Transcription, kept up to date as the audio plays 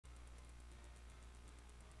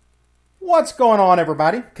What's going on,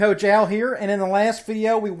 everybody? Coach Al here, and in the last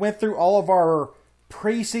video we went through all of our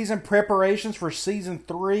preseason preparations for Season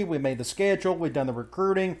 3. We made the schedule, we've done the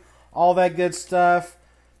recruiting, all that good stuff.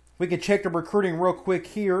 We can check the recruiting real quick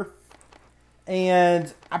here.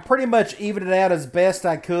 And I pretty much evened it out as best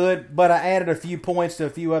I could, but I added a few points to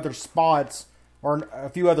a few other spots, or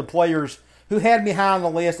a few other players who had me high on the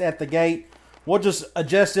list at the gate. We'll just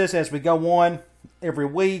adjust this as we go on every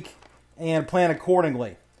week and plan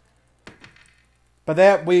accordingly. But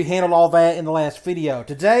that, we handled all that in the last video.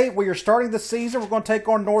 Today, we are starting the season. We're going to take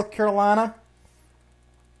on North Carolina.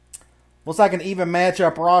 Looks like an even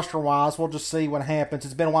matchup roster-wise. We'll just see what happens.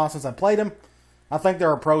 It's been a while since I played them. I think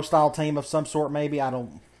they're a pro-style team of some sort, maybe. I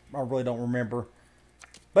really don't remember.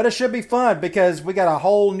 But it should be fun because we got a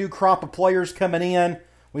whole new crop of players coming in.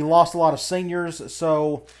 We lost a lot of seniors,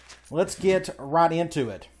 so let's get right into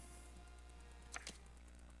it.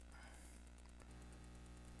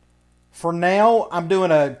 For now, I'm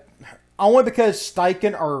doing only because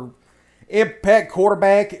Steichen, our impact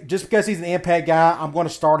quarterback, just because he's an impact guy, I'm going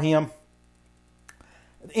to start him.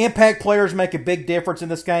 Impact players make a big difference in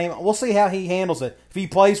this game. We'll see how he handles it. If he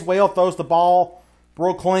plays well, throws the ball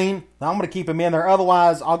real clean, I'm going to keep him in there.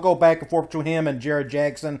 Otherwise, I'll go back and forth between him and Jared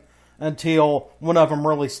Jackson until one of them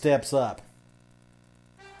really steps up.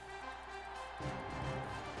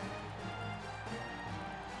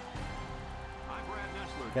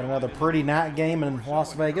 Got another pretty night game in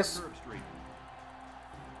Las Vegas.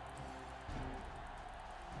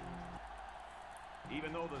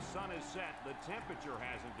 Even though the sun is set, the temperature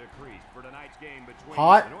hasn't decreased for tonight's game between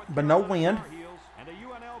hot, but no wind. And the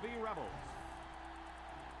UNLV Rebels.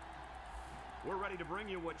 We're ready to bring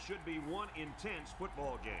you what should be one intense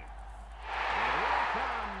football game. And here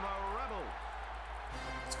come the Rebels.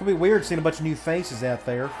 It's going to be weird seeing a bunch of new faces out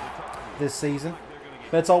there this season,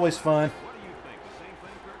 but it's always fun.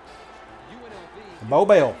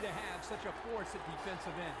 Mobile.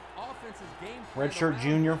 Redshirt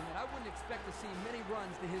junior.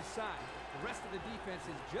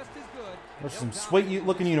 There's some sweet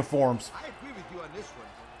looking uniforms. I agree with you on this one.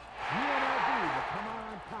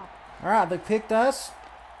 All right, they picked us.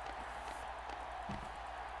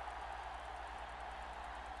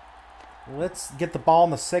 Let's get the ball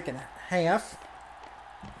in the second half.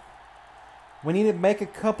 We need to make a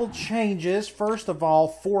couple changes. First of all,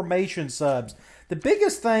 formation subs. The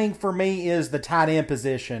biggest thing for me is the tight end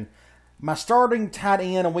position. My starting tight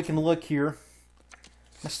end, and we can look here.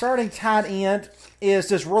 My starting tight end is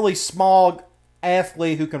this really small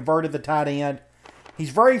athlete who converted the tight end. He's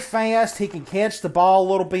very fast. He can catch the ball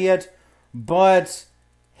a little bit, but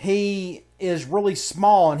he is really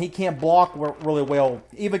small, and he can't block really well,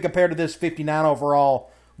 even compared to this 59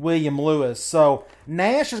 overall William Lewis. So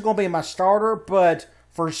Nash is going to be my starter, but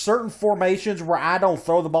for certain formations where I don't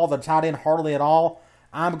throw the ball to the tight end hardly at all,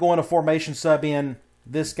 I'm going to formation sub in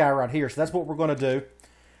this guy right here. So that's what we're going to do.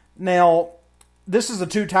 Now, this is a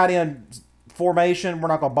two tight end formation. We're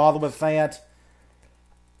not going to bother with that.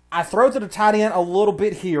 I throw to the tight end a little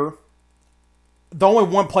bit here. The only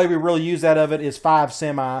one play we really use out of it is 5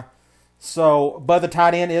 semi. So, but the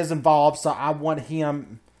tight end is involved, so I want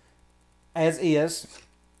him as is.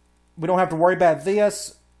 We don't have to worry about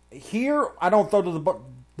this. Here, I don't throw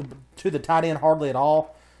to the tight end hardly at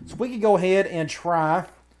all. So we can go ahead and try.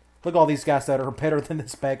 Look at all these guys that are better than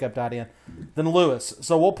this backup tight end than Lewis.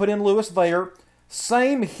 So we'll put in Lewis there.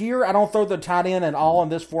 Same here. I don't throw the tight end at all in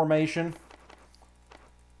this formation.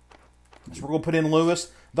 So we're going to put in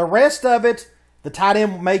Lewis. The rest of it, the tight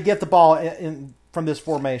end may get the ball from this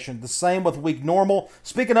formation. The same with week normal.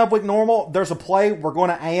 Speaking of week normal, there's a play we're going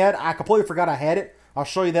to add. I completely forgot I had it. I'll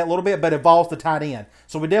show you that a little bit, but it involves the tight end.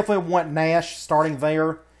 So we definitely want Nash starting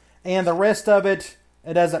there. And the rest of it,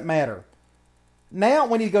 it doesn't matter. Now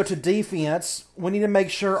we need to go to defense. We need to make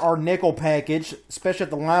sure our nickel package, especially at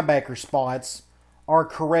the linebacker spots, are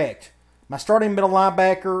correct. My starting middle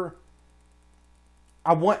linebacker,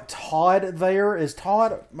 I want Todd there. Is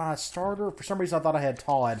Todd my starter? For some reason I thought I had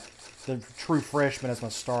Todd, the true freshman, as my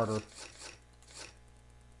starter.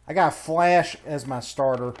 I got Flash as my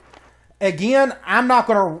starter. Again, I'm not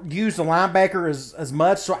going to use the linebacker as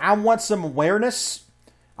much, so I want some awareness.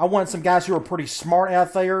 I want some guys who are pretty smart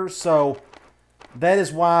out there, so that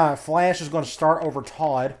is why Flash is going to start over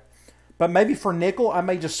Todd. But maybe for nickel, I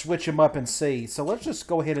may just switch him up and see. So let's just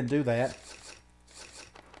go ahead and do that.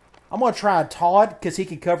 I'm going to try Todd because he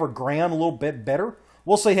can cover ground a little bit better.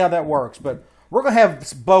 We'll see how that works, but we're going to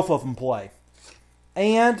have both of them play.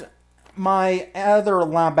 And my other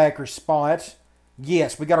linebacker spot,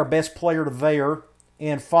 yes, we got our best player there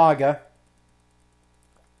in Faga.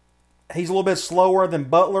 He's a little bit slower than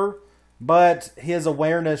Butler, but his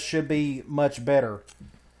awareness should be much better.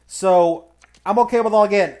 So I'm okay with all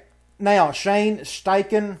that. Now, Shane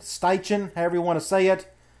Steichen, however you want to say it,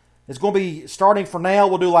 is going to be starting for now.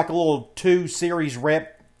 We'll do like a little 2-series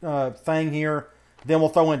rep thing here. Then we'll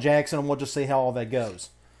throw in Jackson, and we'll just see how all that goes.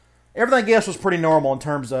 Everything else was pretty normal in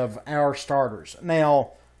terms of our starters.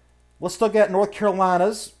 Now, let's look at North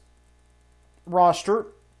Carolina's roster.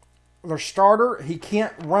 Their starter, he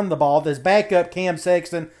can't run the ball. This backup, Cam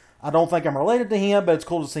Sexton, I don't think I'm related to him, but it's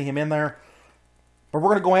cool to see him in there. But we're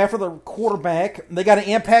going to go after the quarterback. They got an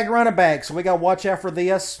impact running back, so we got to watch out for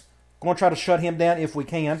this. Going to try to shut him down if we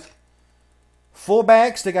can.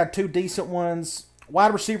 Fullbacks, they got 2 decent ones.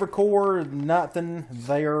 Wide receiver core, nothing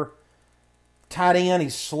there. Tight end,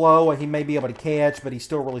 he's slow. He may be able to catch, but he's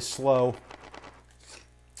still really slow.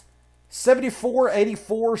 74,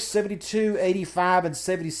 84, 72, 85, and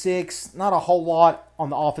 76. Not a whole lot on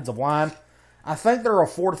the offensive line. I think they're a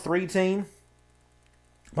 4-3 team.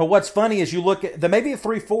 But what's funny is you look at, they may be a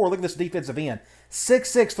 3-4. Look at this defensive end.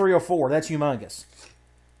 6'6", 304. That's humongous.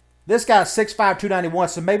 This guy's 6'5", 291,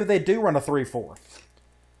 so maybe they do run a 3-4.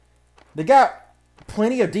 They got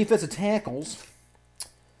plenty of defensive tackles.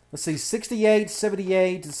 Let's see, 68,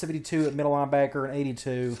 78, and 72 at middle linebacker, and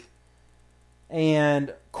 82.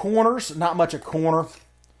 And corners, not much at corner.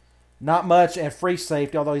 Not much at free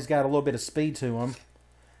safety, although he's got a little bit of speed to him.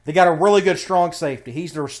 They got a really good strong safety.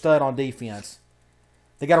 He's their stud on defense.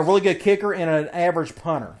 They got a really good kicker and an average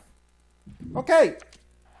punter. Okay.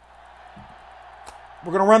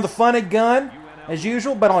 We're going to run the fun and gun as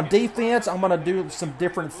usual, but on defense, I'm going to do some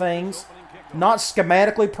different things. Not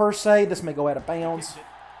schematically per se. This may go out of bounds.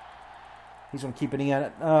 He's going to keep it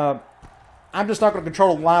in. I'm just not going to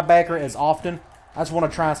control the linebacker as often. I just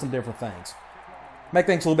want to try some different things. Make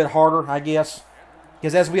things a little bit harder, I guess.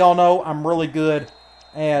 Because as we all know, I'm really good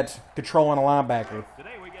at controlling a linebacker.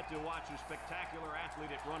 Today we get to watch a spectacular athlete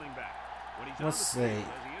at running back. When he's Let's see. as he is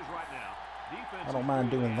right now, I don't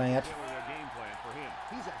mind doing that.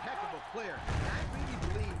 He's a heck of a player. I really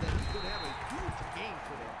believe that he could have a huge game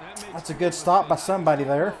for them. That's a good stop by somebody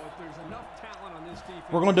there.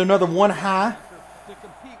 We're going to do another one high.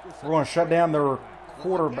 We're going to shut down their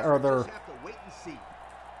their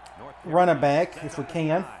running back if we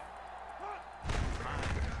can.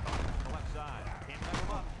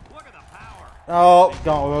 Oh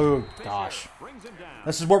gosh.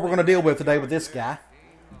 This is what we're going to deal with today with this guy.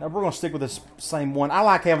 Now we're going to stick with this same one. I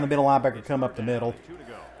like having the middle linebacker come up the middle.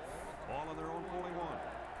 Ball on their own 41.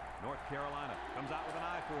 North Carolina comes out with an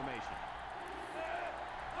I formation.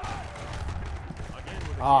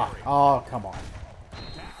 Oh, come on.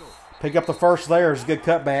 Pick up the first there. It's a good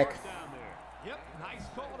cutback.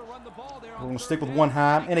 We're going to stick with one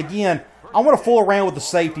high. And again, I want to fool around with the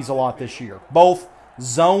safeties a lot this year. Both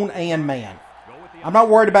zone and man. I'm not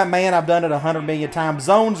worried about man. I've done it 100 million times.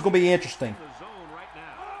 Zone's going to be interesting.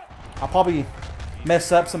 I'll probably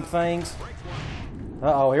mess up some things.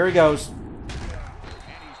 Uh-oh, here he goes.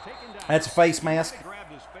 That's a face mask.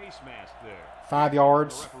 5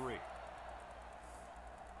 yards.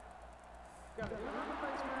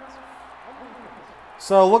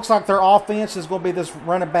 So it looks like their offense is going to be this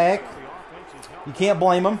running back. You can't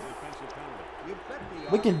blame them.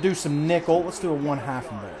 We can do some nickel. Let's do a one high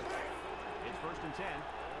from there. It's 1st and 10.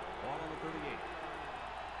 Ball on the 38.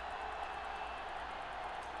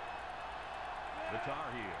 The Tar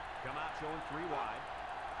Heel come out showing 3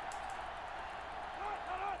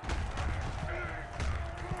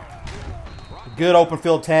 wide. Good open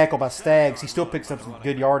field tackle by Staggs. He still picks up some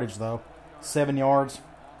good yardage though. 7 yards.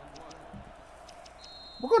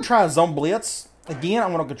 We're going to try a zone blitz. Again,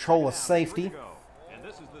 I'm going to control a safety. And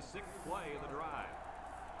this is the 6th play of the drive.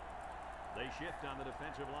 They shift on the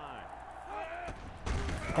defensive line.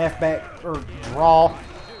 Halfback or draw.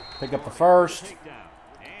 Pick up the first.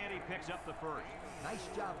 And he picks up the first.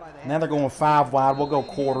 Now they're going 5 wide. We'll go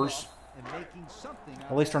quarters.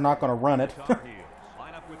 At least they're not going to run it.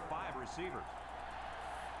 Line up with 5 receivers.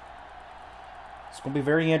 It's going to be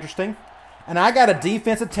very interesting. And I got a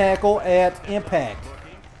defensive tackle at impact.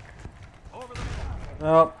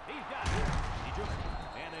 Oh.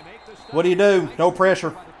 What do? No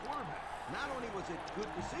pressure.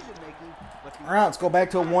 All right, let's go back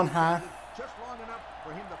to a one high. Just long enough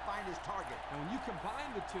for him to find his target. And when you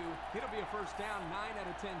combine the two, it'll be a first down 9 out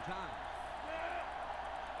of 10 times.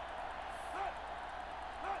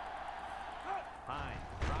 Hines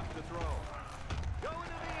drops the throw. Go into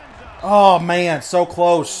the end zone. Oh man, so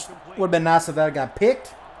close. Would have been nice if that got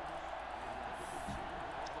picked.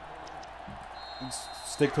 Let's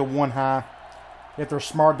stick to one high. If they're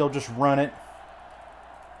smart, they'll just run it.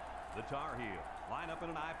 The Tar Heel line up in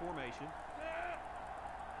an I formation.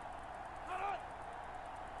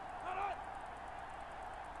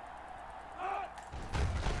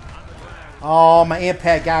 Oh, my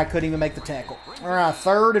impact guy couldn't even make the tackle. All right,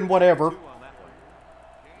 3rd and whatever.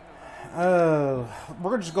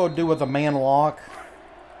 We're just going to do with a man lock.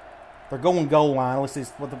 They're going goal line. At least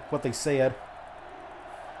that's what they said.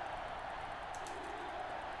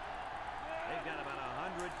 They've got about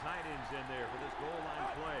 100 tight ends in there for this goal line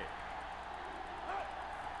play.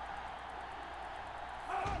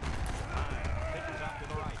 Pitches out to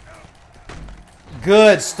the right.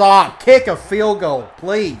 Good stop. Kick a field goal,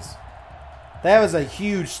 please. That was a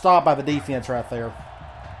huge stop by the defense right there.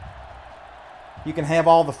 You can have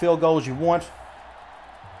all the field goals you want.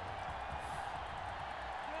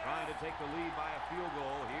 Trying to take the lead by a field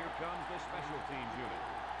goal. Here comes the special teams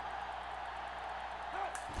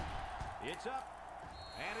unit. It's up.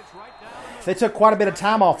 And it's right down the middle. They took quite a bit of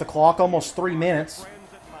time off the clock, almost 3 minutes.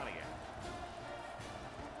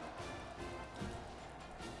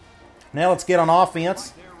 Now let's get on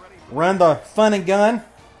offense. Run the fun and gun.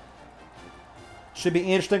 Should be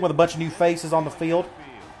interesting with a bunch of new faces on the field.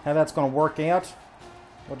 How that's going to work out.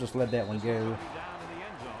 We'll just let that one go.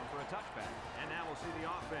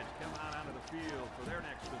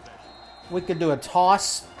 We could do a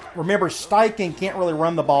toss. Remember, Steichen can't really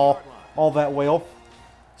run the ball all that well.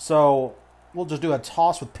 So we'll just do a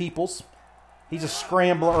toss with Peoples. He's a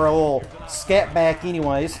scrambler or a little scat back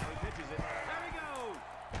anyways.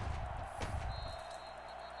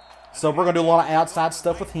 So we're going to do a lot of outside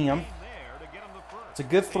stuff with him. It's a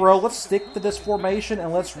good throw. Let's stick to this formation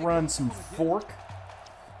and let's run some fork.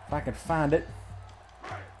 If I can find it.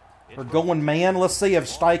 We're going man. Let's see if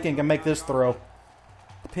Steichen can make this throw.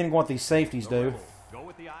 Depending on what these safeties do.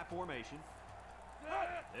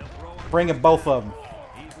 Bring up both of them.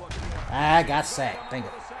 I got sacked. Dang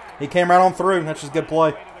it. He came right on through. That's just a good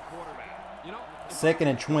play. 2nd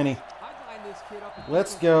and 20.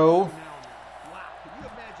 Let's go.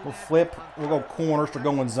 We'll flip. We'll go corners to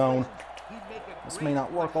go in zone. This may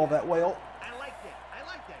not work all that well. I like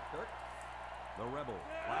that, Kirk. The Rebel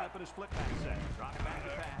line up in a split back set. Drop back to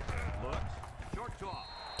pass. Looks. Short toss.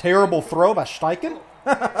 Terrible throw by Steichen.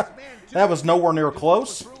 That was nowhere near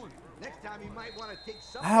close.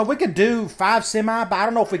 We could do 5 semi, but I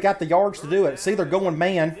don't know if we got the yards to do it. See, they're going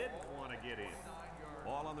man.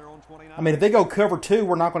 I mean, if they go cover 2,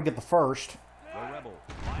 we're not going to get the first.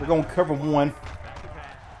 We're going cover 1.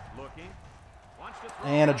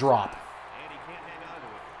 And a drop.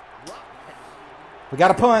 We got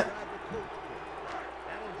a punt.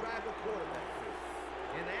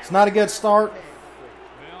 It's not a good start.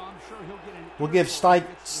 We'll give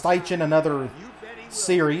Steichen another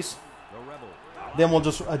series. Then we'll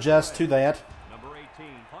just adjust to that.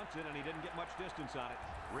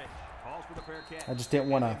 I just didn't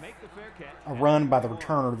want a run by the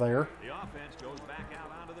returner there.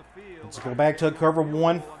 Let's go back to cover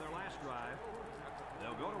 1.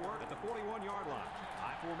 They'll go to work at the 41-yard line.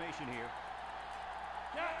 High formation here.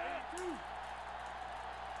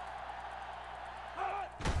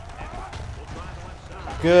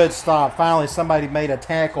 Good stop. Finally, somebody made a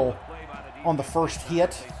tackle on the first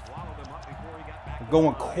hit. They're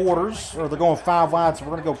going quarters, or they're going 5 wide, so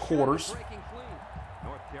we're going to go quarters.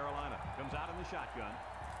 North Carolina comes out in the shotgun.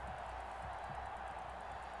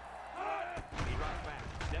 He drops back,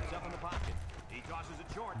 steps up in the pocket. He tosses it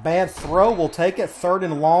short. Bad throw. We'll take it. 3rd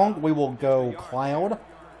and long. We will go Cloud.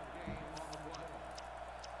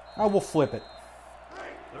 Oh, we'll flip it.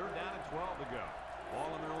 3rd down and 12 to go.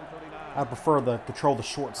 Ball on their own 39. I prefer the control the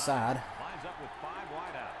short side. Lines up with 5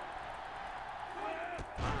 wide out.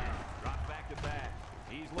 Drops back to back.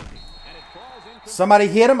 He's looking, and it falls in. Somebody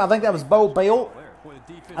hit him. I think that was Bo Bale.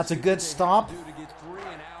 That's a good stop.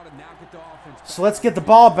 So let's get the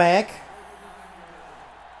ball back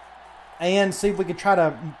and see if we can try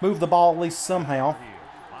to move the ball at least somehow,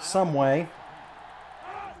 some way.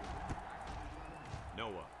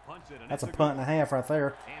 That's a punt and a half right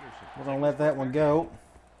there. We're going to let that one go.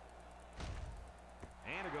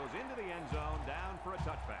 And it goes into the end zone, down for a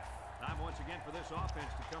touchback. Time once again for this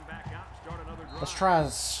offense to come back out and start another drive. Let's try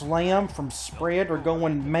a slam from spread. We're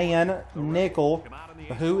going man, nickel.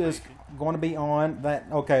 Who is going to be on that?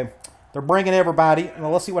 Okay. They're bringing everybody.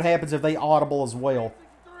 Well, let's see what happens if they audible as well.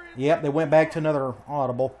 Yep, they went back to another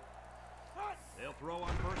audible.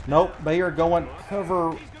 Nope, they are going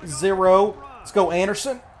cover 0. Let's go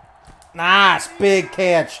Anderson. Nice, big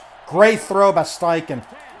catch. Great throw by Steichen.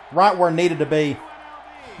 Right where it needed to be.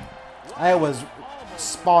 That was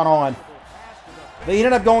spot on. They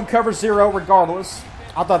ended up going cover 0 regardless.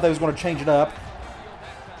 I thought they was going to change it up.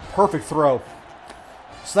 Perfect throw.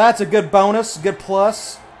 So that's a good bonus, good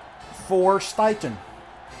plus for Steichen.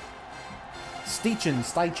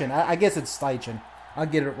 Steichen. I guess it's Steichen. I'll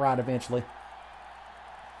get it right eventually.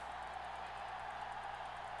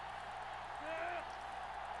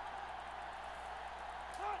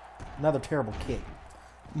 Another terrible kick.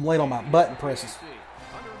 I'm late on my button presses.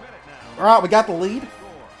 Under a minute now. All right, we got the lead. Score,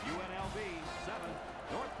 UNLV 7,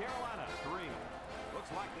 North Carolina 3. Looks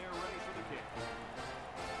like they're ready for the kick.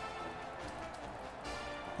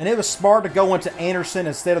 And it was smart to go into Anderson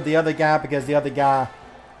instead of the other guy because the other guy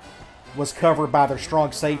was covered by their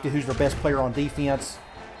strong safety, who's their best player on defense.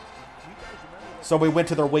 So we went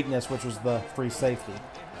to their weakness, which was the free safety.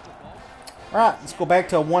 All right, let's go back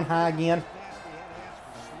to a 1 high again.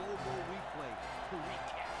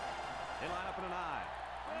 They line up in an eye.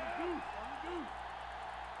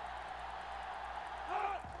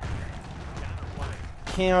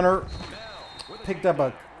 Counter. Picked up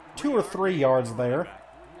a 2 or 3 yards there.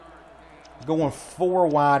 Going 4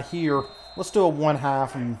 wide here. Let's do a 1 high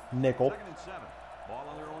from nickel. 2nd and 7. Ball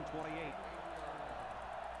on their own 28.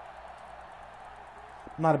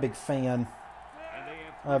 I'm not a big fan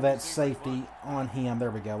of that safety on him.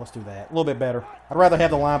 There we go. Let's do that. A little bit better. I'd rather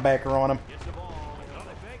have the linebacker on him. Gets the ball. Oh,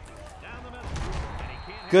 they fake. Down the middle. And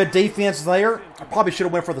he can't Good defense there. I probably should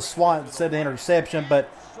have went for the swat instead of the interception, but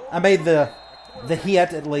I made the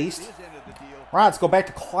hit at least. All right, let's go back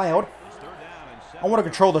to Cloud. I want to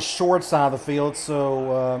control the short side of the field,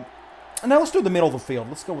 so now let's do the middle of the field.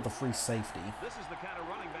 Let's go with the free safety. This is the kind of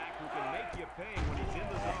running back who can make you pay when he's in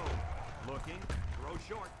the zone. Looking, throw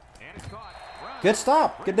short, and it's caught. Run. Good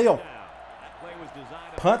stop. Good deal. That play was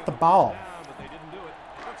designed to Punt the ball. down, but they didn't do it.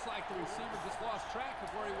 Looks like the receiver just lost track of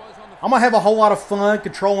where he was on the I'm going to have a whole lot of fun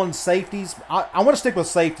controlling safeties. I want to stick with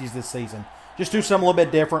safeties this season. Just do something a little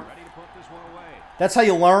bit different. Ready to put this one away. That's how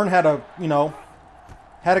you learn how to,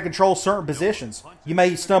 how to control certain positions. You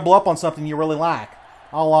may stumble up on something you really like.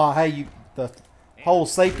 The whole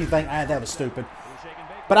safety thing, that was stupid.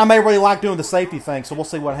 But I may really like doing the safety thing, so we'll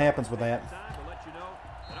see what happens with that. Time to let you know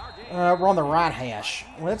that our game We're on the right hash.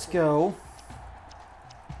 Let's go.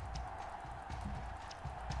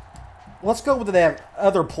 Let's go with that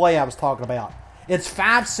other play I was talking about. It's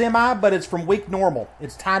 5 semi, but it's from weak normal.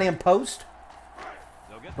 It's tight end post.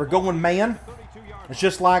 We're going man. 32-yard It's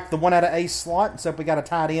just like the 1 out of ace slot, except we got a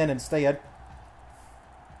tight end instead.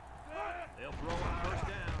 They'll throw on first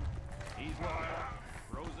down. He's looking.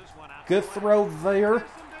 Throws this one out. Good throw there.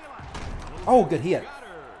 Oh, good hit.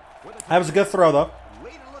 That was a good throw, though.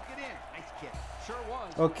 way to look it in. Nice kick. Sure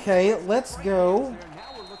was. Okay, let's go.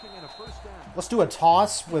 Now we're looking at a first down. Let's do a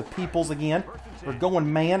toss with Peoples again. They're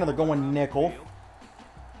going man and they're going nickel.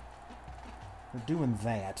 They're doing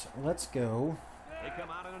that. Let's go. They come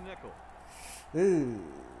out in a nickel. Ooh.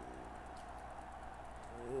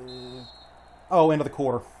 Oh, end of the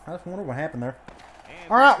quarter. I just wonder what happened there.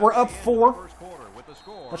 All right, we're up 4. First quarter with the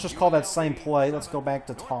score. Let's just call that same play. Let's go back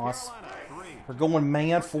to toss. We're going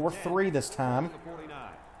man 4-3 this time. 49.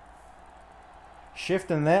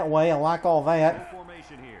 Shifting that way. I like all that.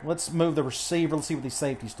 Formation here. Let's move the receiver. Let's see what these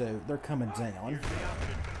safeties do. They're coming down.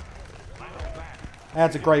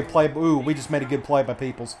 That's a great play. Ooh, we just made a good play by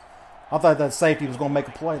Peoples. I thought that safety was going to make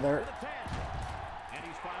a play there.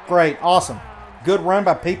 Great. Awesome. Good run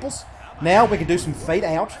by Peoples. Now we can do some fade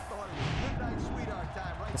out.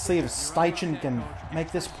 Let's see if Steichen can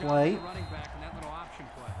make this play. Running back in that little option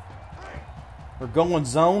play. We're going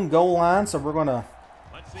zone, goal line, so we're going to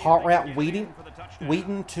hot route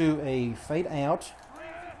Wheaton to a fade out.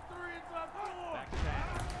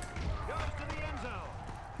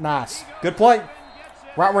 Nice. Good play.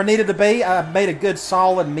 Right where it needed to be. I made a good,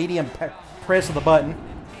 solid, medium press of the button.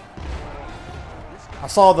 I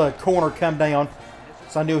saw the corner come down,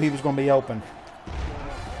 so I knew he was going to be open.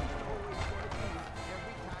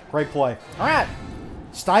 Great play. All right.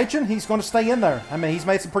 Steichen, he's going to stay in there. I mean, he's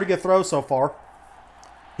made some pretty good throws so far.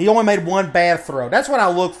 He only made one bad throw. That's what I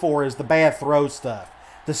look for, is the bad throw stuff.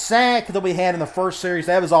 The sack that we had in the first series,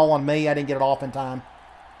 that was all on me. I didn't get it off in time.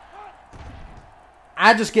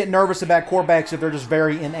 I just get nervous about quarterbacks if they're just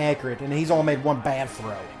very inaccurate, and he's only made one bad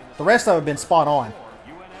throw. The rest of it have been spot on.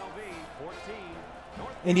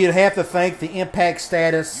 And you'd have to think the impact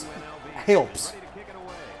status helps.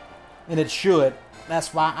 And it should.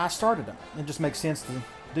 That's why I started him. It just makes sense to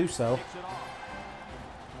do so.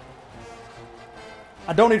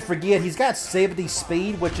 I don't need to forget, he's got 70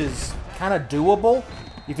 speed, which is kind of doable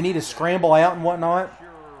if you need to scramble out and whatnot.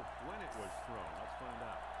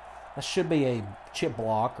 That should be a chip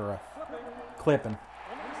block or a clipping.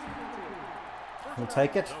 We'll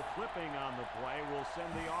take it.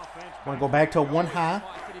 We're going to go back to a 1 high.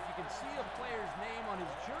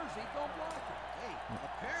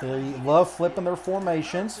 They love flipping their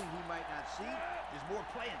formations.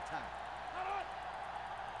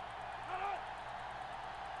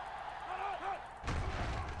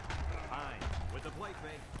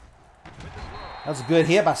 That was a good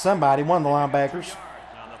hit by somebody, one of the linebackers.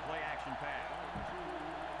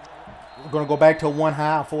 We're going to go back to a 1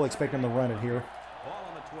 high. I fully expect them to run it here. Ball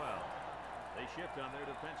on the 12. They shift on their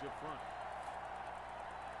defensive front.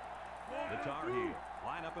 The Tar Heel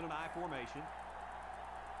line up in an I formation.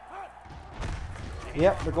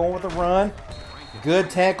 Yep, they're going with the run. Good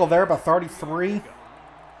tackle there by 33.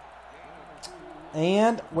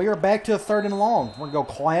 And we are back to a 3rd and long. We're going to go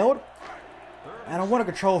cloud. And I want to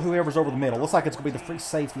control whoever's over the middle. Looks like it's going to be the free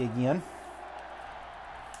safety again.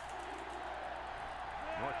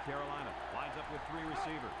 North Carolina lines up with 3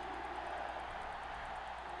 receivers.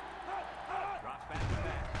 Drops back to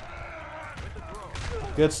back. With the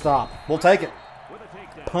throw. Good stop. We'll take it. With a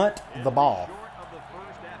takedown. Punt the ball. Short of the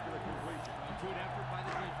first after the completion. Good effort by the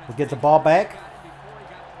defense. We'll get the ball back.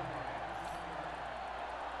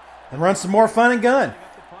 And run some more fun and gun. Up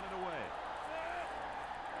to punt it away.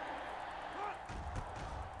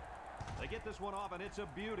 They get this one off, and it's a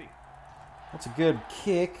beauty. That's a good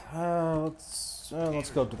kick. Let's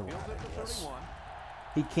go to the right. Fields it to 31.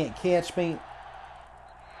 He can't catch me.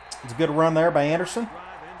 It's a good run there by Anderson. Drive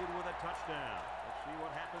ended with a touchdown. Let's see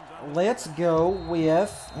what happens on this. Let's go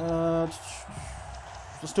with...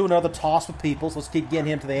 let's do another toss with Peoples. Let's keep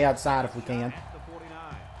getting him to the outside if we can. At the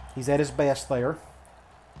 49. He's at his best there.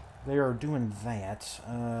 They are doing that.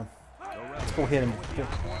 Let's go ahead and...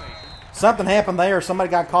 Something happened there.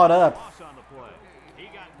 Somebody got caught up. Loss on the play. He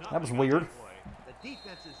got nothing That was on weird. that play. The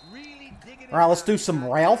defense is really digging All right, let's do some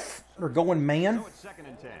Ralph. They're going man. So it's 2nd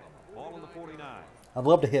and 10. Ball on the 49. I'd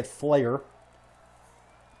love to hit Flair.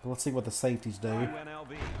 But let's see what the safeties do.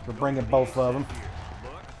 UNLV. We're bringing both of them.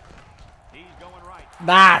 Look. He's going right.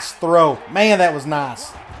 Nice throw. Man, that was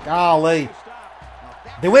nice. Golly. Stop.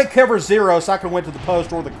 They went cover 0, so I could have went to the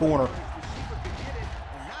post or the corner.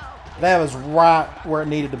 That was right where it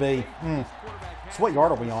needed to be. So what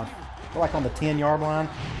yard are we on? We're like on the 10-yard line.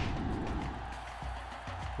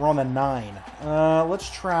 We're on the 9. Let's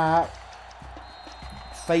try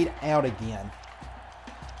fade out again.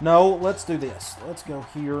 No, let's do this. Let's go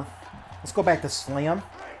here. Let's go back to slam.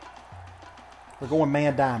 We're going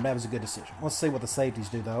man dime. That was a good decision. Let's see what the safeties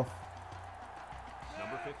do, though.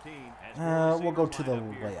 Number 15. We'll go to the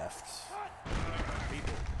left.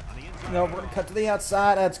 No, we're going to cut to the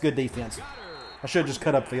outside. That's good defense. I should have just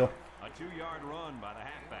cut upfield. A 2-yard run by the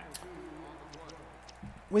halfback.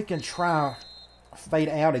 We can try fade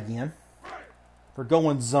out again. We're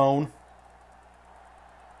going zone.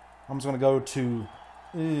 I'm just going to go to...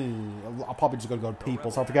 I'll probably just go to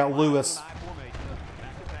Peoples. I forgot Lewis.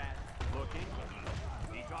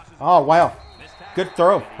 Oh, wow. Good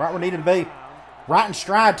throw. Right where it needed to be. Right in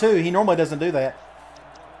stride, too. He normally doesn't do that.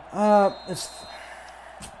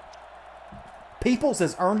 Peoples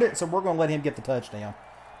has earned it, so we're going to let him get the touchdown.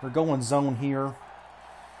 We're going zone here.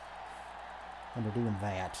 And they're doing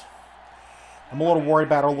that. I'm a little worried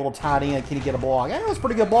about our little tight end. Can he get a block? That was a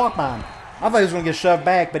pretty good block by him. I thought he was going to get shoved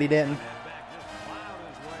back, but he didn't.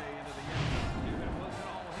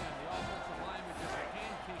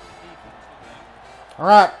 All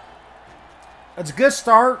right. That's a good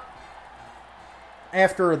start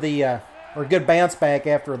after the, or a good bounce back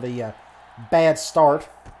after the bad start.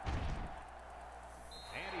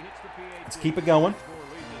 Let's keep it going.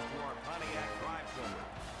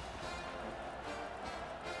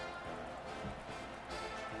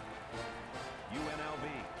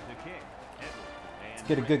 Let's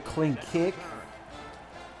get a good clean kick.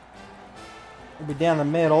 We'll be down the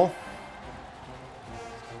middle.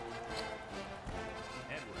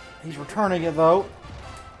 He's returning it, though.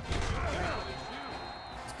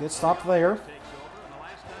 It's a good stop there.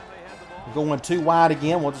 We're going 2 wide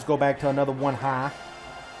again. We'll just go back to another 1 high.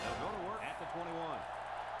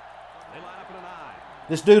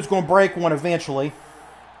 This dude's going to break one eventually.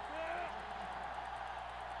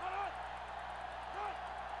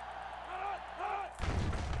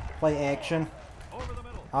 Play action.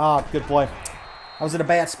 Ah, good play. I was in a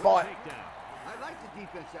bad spot. I like the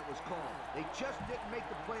defense that was called. They just didn't make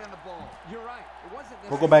the play on the ball. You're right. It wasn't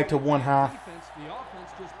We'll go back to 1 high. defense. The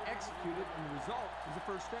offense just executed, and the result was a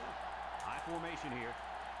first down. High formation here.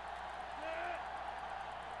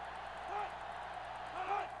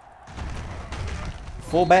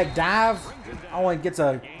 Fullback dive. Only gets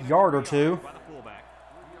a yard or 2.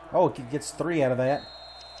 Oh, it gets 3 out of that.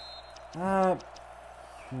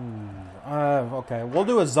 Okay, we'll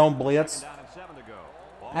do a zone blitz.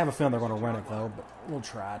 I have a feeling they're going to run it, though, but we'll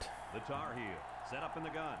try it. The Tar Heel set up in the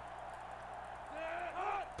gun.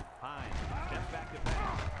 Hines steps back to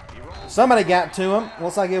pass. He rolls. Somebody got to him.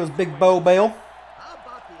 Looks like it was Big Bo Bell.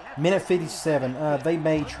 Minute 57. They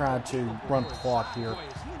may try to run clock here.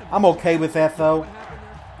 I'm okay with that, though.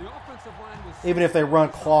 The offensive line was Even if they run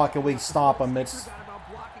clock and we stop them, it's... about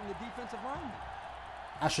blocking the defensive lineman.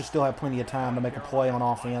 I should still have plenty of time to make a play on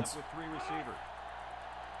offense. With 3 receivers.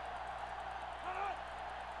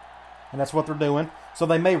 And that's what they're doing. So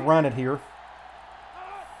they may run it here.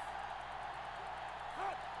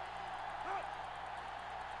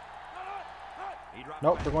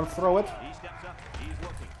 Nope, they're going to throw it. He steps up. He's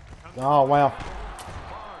looking. Oh, wow.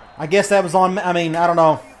 I guess that was on, I mean, I don't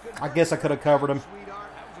know. I guess I could have covered him.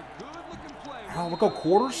 Oh, we'll go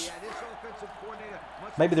quarters.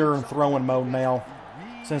 Maybe they're in throwing mode now,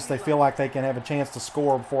 since they feel like they can have a chance to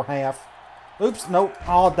score before half. Oops, nope.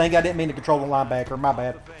 Oh, dang, I didn't mean to control the linebacker. My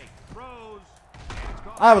bad.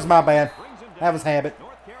 That was my bad. That was habit.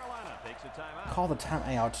 Call the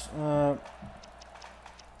timeout.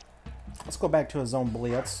 Let's go back to a zone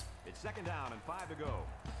blitz. It's 2nd down and 5 to go.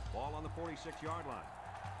 Ball on the 46-yard line.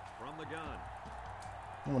 From the gun.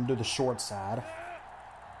 I'm going to do the short side.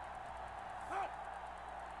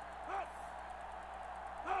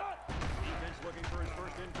 Defense looking for his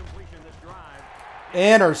first incompletion this drive.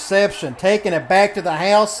 Interception. Taking it back to the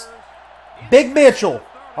house. Big Mitchell,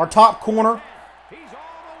 our top corner. He's all the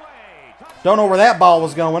way. Don't know where that ball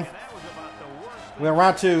was going. That was about the worst. Went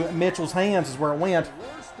right to Mitchell's hands is where it went.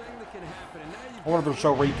 Worst thing that can happen, and now you've I wonder if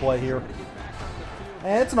they'll show replay here.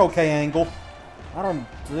 It's an okay angle. I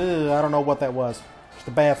don't know what that was. Just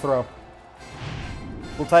a bad throw.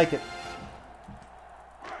 We'll take it.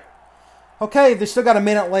 Okay, they still got a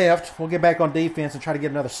minute left. We'll get back on defense and try to get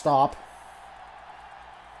another stop.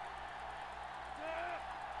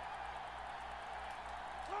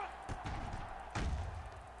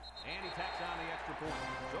 And he tacks on the extra point.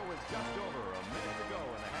 So with just over a minute to go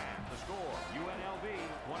in the half, the score, UNLV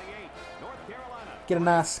 28, North Carolina. Get a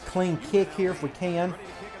nice clean kick here if we can. Ready to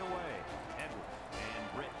kick it away. Edwards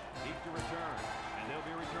and Rich deep to return. And they'll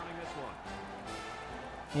be returning this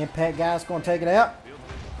one. Impact guy's going to take it out. Field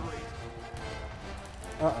goal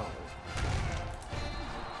 3. Uh-oh.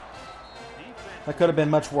 That could have been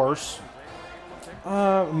much worse.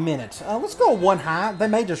 Minute. Let's go one high. They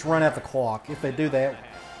may just run out the clock. If they do that,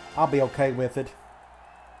 I'll be okay with it.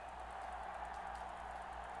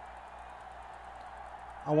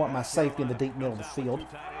 I want my safety in the deep middle of the field.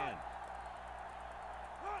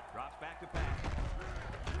 Drops back to pass.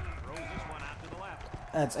 Throws this one out to the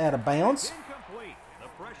left. That's out of bounds. Incomplete. The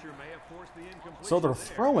pressure may have forced the incompletion. So they're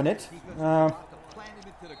throwing it.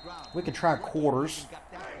 We could try quarters.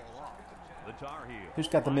 The Tar Heels. Who's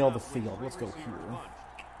got the middle of the field? Let's go here.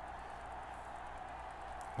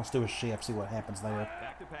 Let's do a shift, see what happens there.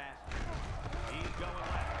 Back to pass. He's going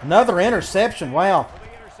left. Another interception. Wow. For the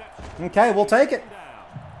interception. Okay, we'll take it.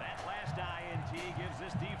 That last INT gives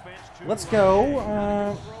this defense 2 Let's go.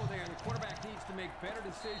 throw there, and the quarterback needs to make better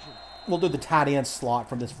decisions. We'll do the tight end slot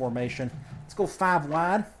from this formation. Let's go 5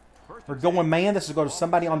 wide. We're going man. This is going to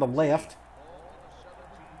somebody on the left.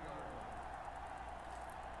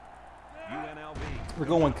 UNLV. We're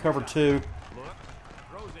going cover 2.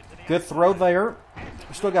 Good throw there.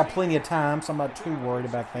 We still got plenty of time, so I'm not too worried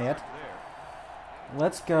about that.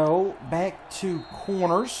 Let's go back to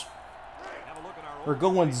corners. Have a look at our We're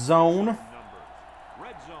going zone. numbers.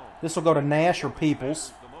 Red zone. This will go to Nash or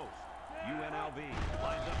Peoples. The most. UNLV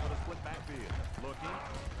lines up with a split backfield. Looking.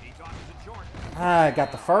 He tosses it short. I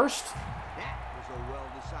got the first. That was a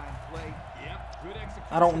well-designed play. Yep, good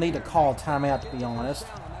execution. I don't need to call timeout, to be honest.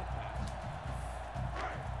 Down on that pass.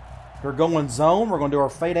 We're going zone. We're going to do our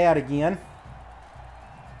fade out again.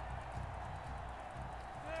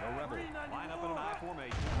 The Rebel line up in an I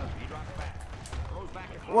formation. He drops back. Throws back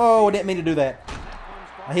and forth. Whoa, didn't mean to do that.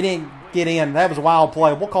 He didn't get in. That was a wild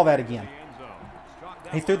play. We'll call that again. End zone. Struck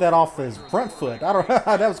down. He threw that off his front foot. I don't know.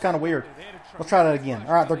 That was kind of weird. Let's try that again.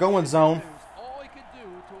 All right, they're going zone. It was all he could do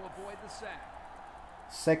to avoid the sack.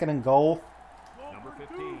 2nd and goal. Number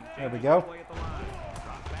 15. There we go. Play at the line.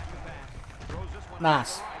 Drops back to pass. Throws this one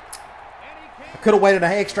Nice. out to the right. And he I could have waited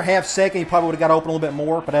an extra half second. He probably would have got open a little bit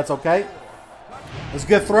more, but that's okay. It was a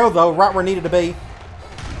good throw, though, right where it needed to be.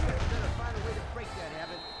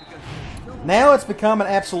 Now it's become an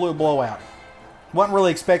absolute blowout. Wasn't really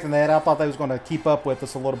expecting that. I thought they was going to keep up with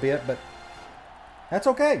us a little bit, but that's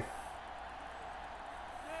okay.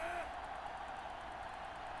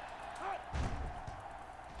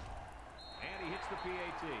 And he hits the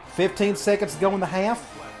PAT. 15 seconds to go in the half.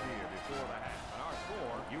 Left here before the half. And our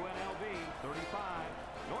score, UNLV 35,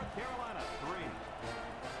 North Carolina 3.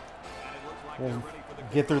 And it looks like We'll they're ready for the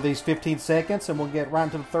get through these 15 seconds, and we'll get right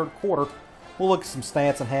into the 3rd quarter. We'll look at some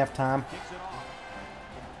stats at halftime. kicks it off.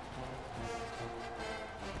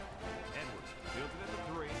 Edwards fields it at the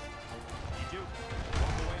 3. He jukes.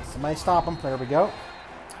 Walk away. Somebody stop them. There we go.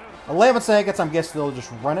 11 seconds. I'm guessing they'll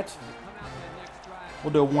just run it. Come out that next drive.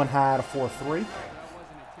 We'll do a 1 high to 4-3. That wasn't intimidating.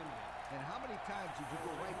 And how many times did you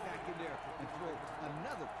go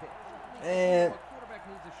And Quarterback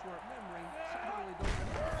needs a short memory. Some really don't.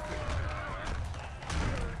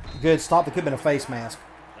 good stop. That could have been a face mask.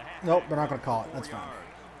 Nope, they're not going to call it. That's fine.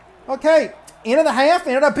 Okay, end of the half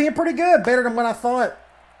ended up being pretty good. Better than what I thought.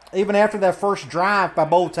 Even after that first drive by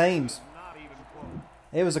both teams.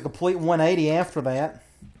 It was a complete 180 after that.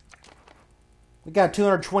 We got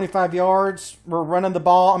 225 yards. We're running the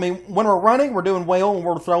ball. I mean, when we're running, we're doing well. When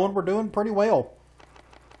we're throwing, we're doing pretty well.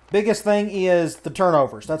 Biggest thing is the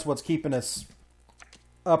turnovers. That's what's keeping us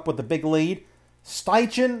up with the big lead.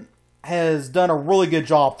 Steichen has done a really good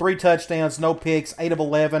job. 3 touchdowns, no picks, 8 of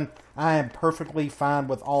 11. I am perfectly fine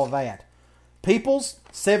with all of that. Peoples,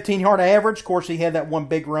 17-yard average. Of course, he had that one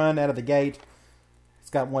big run out of the gate. He's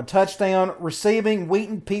got 1 touchdown. Receiving,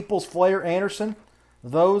 Wheaton, Peoples, Flair, Anderson.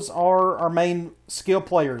 Those are our main skill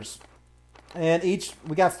players. And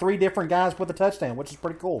we got 3 different guys with a touchdown, which is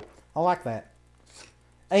pretty cool. I like that.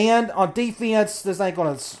 And on defense, this ain't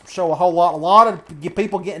going to show a whole lot. A lot of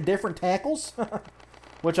people getting different tackles,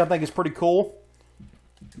 which I think is pretty cool.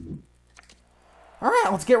 All right,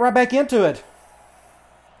 let's get right back into it.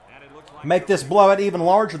 Make this blowout even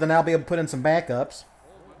larger, then I'll be able to put in some backups.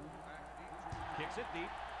 Kicks it deep.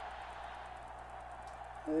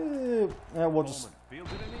 We'll just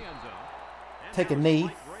take a knee.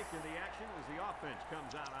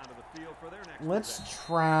 Let's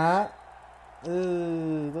try. I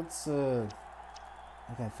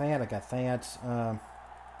got that.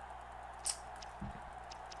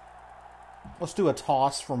 Let's do a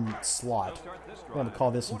toss from slot. I'm going to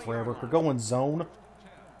call this one forever. We're going zone. And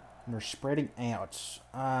they're spreading out.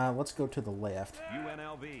 Let's go to the left.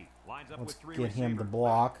 UNLV lines up Let's with 3 get him the receivers.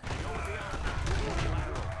 block.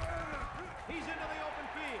 He's into the open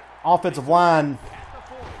field. Offensive line At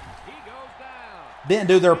the 40. He goes down. didn't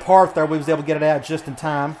do their part there. We was able to get it out just in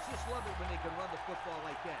time. Just love it when they can run the football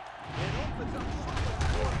like that. It opens up so much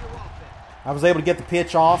more of your offense. I was able to get the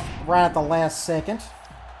pitch off right at the last second.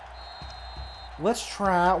 Let's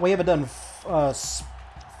try. We haven't done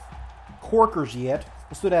corkers yet.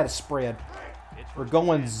 Let's do that as spread. We're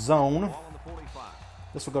going zone. Ball on the 45.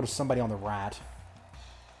 This will go to somebody on the right.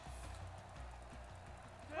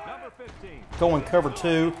 Number 15. Going cover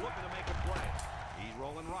 2. Looking to make a play. He's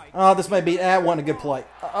rolling right. This may be. That wasn't a good play.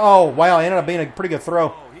 Oh, wow. It ended up being a pretty good throw.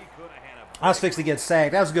 Oh, he could have had a I was fixing to get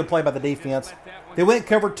sacked. That was a good play by the defense. They went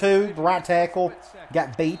cover 2. The right tackle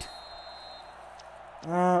got beat.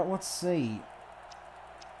 Let's see.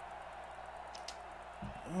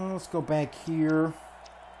 Let's go back here.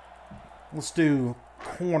 Let's do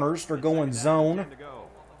corners. They're going zone. to go.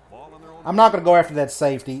 Ball on their own. I'm not going to go after that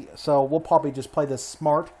safety, so we'll probably just play this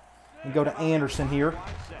smart and go to Anderson here. Wide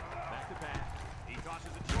set. Back to pass. He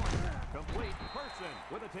tosses it short. Complete. Person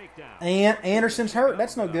with a takedown. And Anderson's hurt.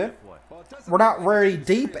 That's no good. Well, it doesn't We're not look like very it's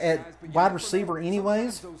deep serious, at guys, but you wide never receiver know.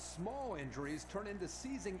 anyways. Sometimes those small injuries turn into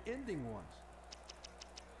season-ending ones.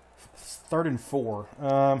 3rd and 4.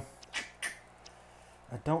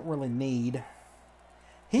 I don't really need.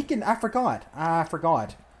 He can. I forgot.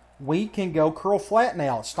 We can go curl flat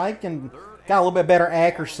now. Steichen got a little bit better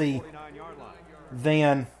accuracy 49-yard line.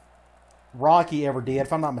 than Rocky ever did,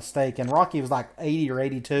 if I'm not mistaken. Rocky was like 80 or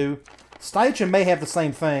 82. Steichen may have the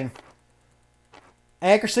same thing.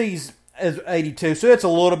 Accuracy is 82, so it's a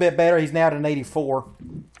little bit better. He's now at an 84.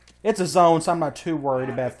 It's a zone, so I'm not too worried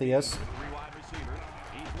about this. 3 wide receivers.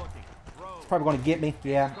 He's looking. Throws. It's probably going to get me.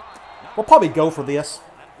 Yeah. We'll probably go for this.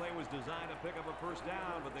 That play was designed to pick up a first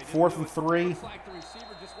down, but they didn't 4th do and it. 3. Looks like the receiver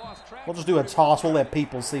just lost track. We'll just do a toss. We'll let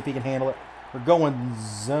people see if he can handle it. We're going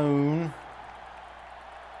zone.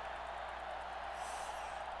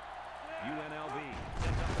 UNLV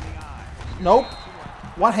sets up in the eye. Nope.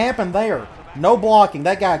 What happened there? No blocking.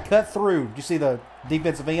 That guy cut through. Did you see the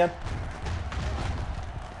defensive end?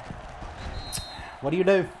 What do you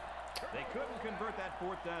do? They couldn't convert that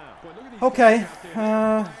 4th down. Boy, look at these Okay. guys out there.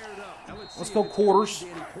 Fired up. Now Let's see go if it's quarters.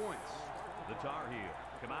 gonna lead to any points. The Tar Heel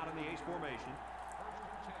come out in the ace formation.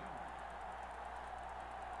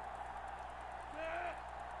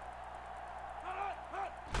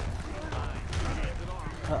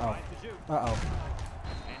 Uh-oh. Uh-oh.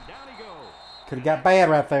 And down he goes. Could have got bad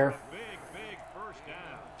right there. Big first down.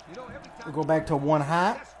 You know, every time We'll go back to one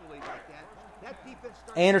high. successfully like that defense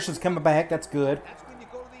starts. Anderson's coming back. That's good. That's when you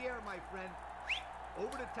go to the air, my friend.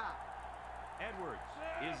 Over the top. Edwards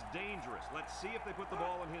is dangerous. Let's see if they put the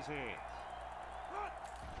ball in his hands.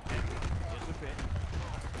 It's a pitch.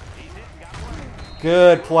 He's hit and got away.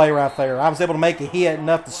 Good play right there. I was able to make a hit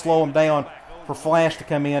enough to slow him down for Flash to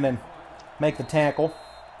come in and make the tackle.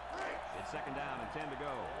 It's 2nd down and 10 to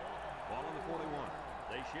go. Ball on the 41.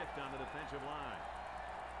 They shift on the defensive line.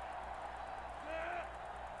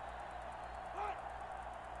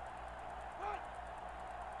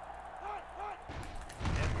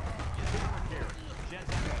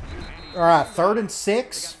 All right, 3rd and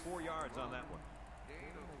 6. 4 yards on that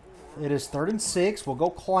one. It is 3rd and 6. We'll go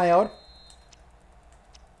cloud.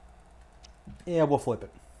 Yeah, we'll flip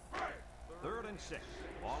it. 3rd and 6.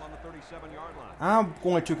 Ball on the 37-yard line. I'm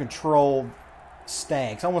going to control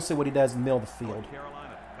Staggs. I want to see what he does in the middle of the field. North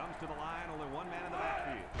Carolina comes to the line. Only one man in the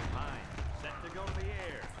backfield. Hines set to go to the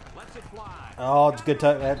air. Lets it fly. Oh, it's good.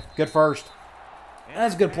 Good first.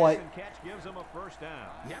 That's a good play. And catch gives them a first down.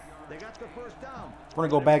 Yep, they got the first down. We're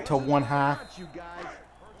going to go back to 1 high. You guys.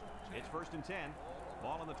 It's 1st and 10.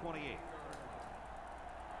 Ball on the 28.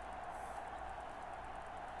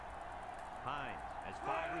 Hines has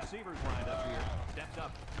 5 receivers lined up here. Steps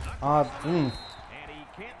up. And he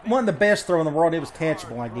can't One of the best throw in the world. It was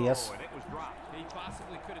catchable, I guess. and it was dropped. He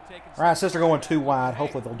possibly could have taken All right, since they're going too wide,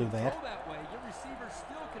 hopefully they'll do that. Go that way. Your receivers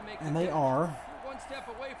still can make And the they catch. are. You're one step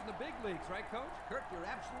away from the big leagues, right, Coach? Kirk, you're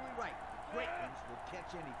absolutely right. Great ones will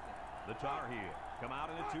catch anything. The Tar Heel come out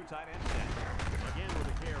in a 2 tight end set. Again with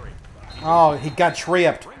a carry. Oh, he got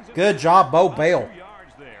tripped. Good job, Bo Bell. 2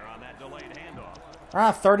 yards there on that delayed handoff. All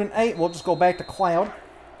right, 3rd and 8. We'll just go back to cloud.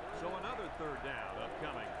 So another 3rd down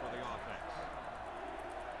upcoming for the offense.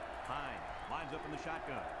 Hines lines up in the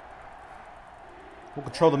shotgun. We'll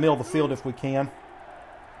control the middle of the field if we can.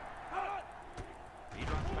 He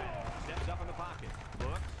drops back, steps up in the pocket,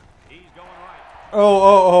 looks, he's going right.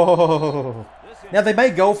 Oh. This is Now, they may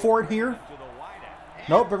go for it here. to the wideout.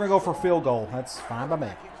 Nope, they're going to go for a field goal. That's fine by me.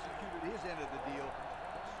 Executed his end of the deal.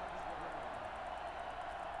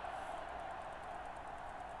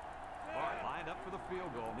 Bart lined up for the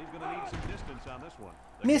field goal, and he's going to need some distance on this one.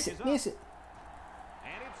 The Miss kick it, is up, miss it.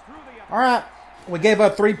 And it's through the upper All right, we gave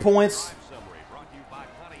up 3 points drive summary brought to you by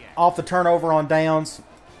Pontiac. off the turnover on downs.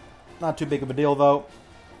 Not too big of a deal, though.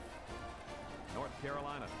 North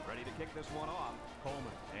Carolina ready to kick this one off. Coleman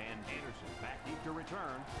and Anderson back deep to return.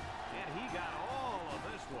 And he got all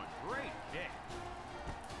of this one. Great kick.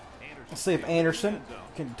 Anderson. Let's see if Anderson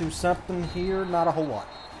can do something here. Not a whole lot.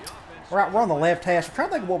 The offense All right, we're on the left hash. I'm trying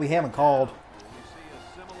to think of what we haven't called. we see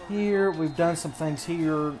a similar Here, we've done some things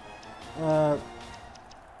here.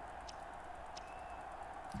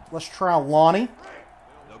 Let's try Lonnie.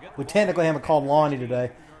 They'll get We technically haven't called Lonnie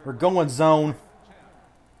today. We're going zone.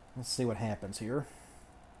 Let's see what happens here.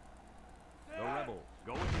 the Rebels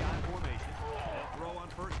go with the I formation. They'll throw on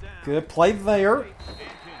 1st down. Good play there. And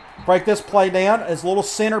Jenkins. Break this play down. It's a little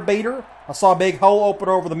center beater. I saw a big hole open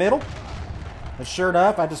over the middle. And sure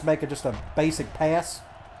enough, I just make it just a basic pass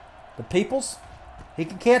to Peoples. He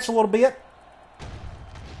can catch a little bit.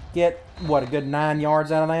 Get, what, a good 9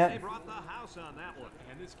 yards out of They that? brought the house on that one.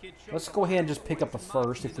 And this kid showed Let's up go ahead and right just pick away up the from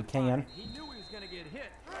first if we can. He knew he was going to get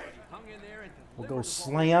hit, but he hung in there and We'll go delivered the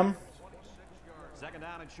ball. slam. 2nd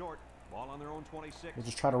down and short. Ball on their own 26. We'll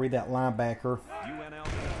just try to read that linebacker.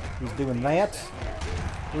 UNLV. He's doing that.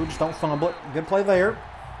 Ooh, just don't fumble it. Good play there. And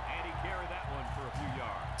he carried that one for a few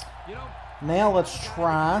yards. You know, Now let's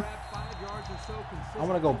try. grab 5 yards or so I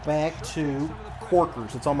want to go back to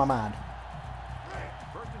Corkers. It's on my mind.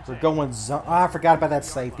 We're going zone. Oh, I forgot about that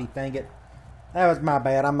safety. Dang it. That was my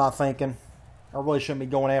bad. I'm not thinking. I really shouldn't be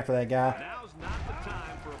going after that guy. Now's not the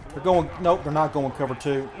time for a They're going. Nope, they're not going cover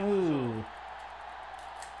 2. Ooh.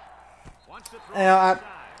 Wants to throw Yeah, inside.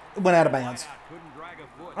 I went out of bounds. Couldn't drag a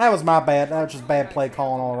foot. That was my bad. That was just bad play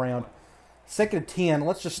calling all around. 2nd and 10.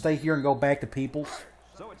 Let's just stay here and go back to Peoples.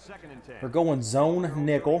 So it's 2nd and 10. We're going zone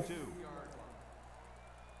nickel.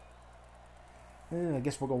 2. I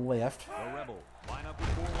guess we'll go left. The Rebel line up with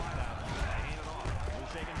 4 wide out. They hand it off. Who's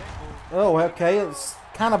taking Nichols? Oh, okay. It's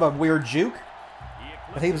kind of a weird juke,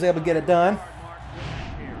 but he was able to get it done.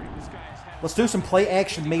 Let's do some play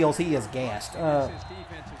action meals. He is gassed.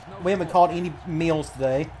 We haven't called any meals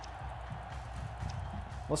today.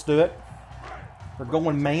 Let's do it. We're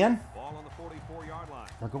going man. Ball on the 44-yard line.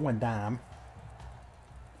 We're going dime.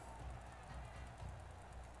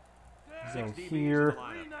 So 6 DBs here, in the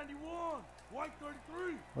lineup.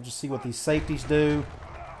 we'll just see what these safeties do.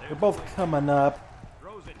 They're both coming up.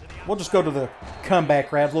 Throws it to the We'll just go to the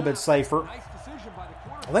comeback route, a little bit safer. Nice decision by the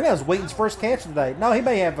quarterback. I think that was Wheaton's first catch today. No, he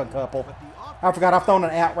may have a couple. I forgot. I've thrown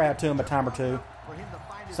an out route to him a time or two.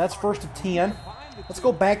 So that's 1st and 10. Let's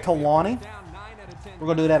go back to Lonnie. Down 9 out of 10. We're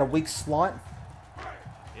going to do it at a weak slot.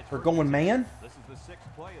 We're going man. This is the 6th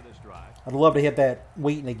play of this drive. I'd love to hit that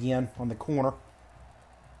Wheaton again on the corner.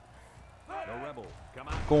 The Rebels come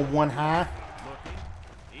out Going 1 high. looking.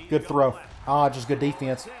 He's Good going throw. left. Ah, just good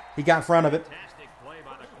defense. He got in front of it. Fantastic play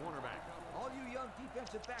by the cornerback. All you young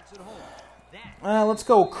defensive backs at home. Let's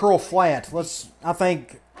go curl flat. I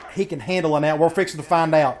think he can handle it now. We're fixing to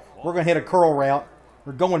find out. We're going to hit a curl route.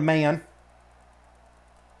 We're going man.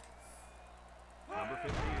 Number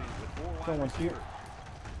 15 with 4 wide Going receivers. here.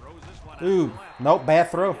 Throws this Ooh, nope,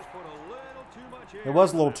 bad throw. It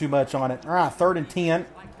was a little too much on it. All right, 3rd and 10.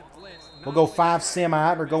 We'll go 5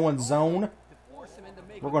 semi. They're going zone.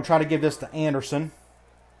 We're going to try to give this to Anderson.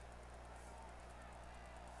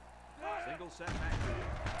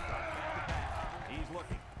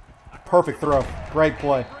 Perfect throw. Great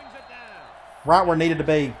play. Right where it needed to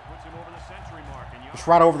be. Just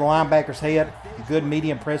right over the linebacker's head. Good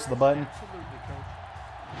medium press of the button.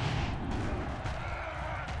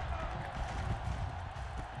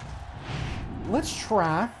 Let's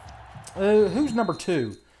try. Who's number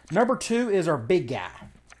 2? Number 2 is our big guy.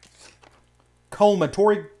 Coleman.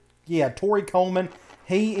 Torrey Coleman.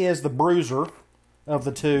 He is the bruiser of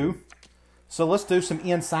the 2. So let's do some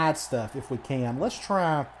inside stuff if we can. Let's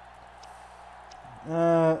try.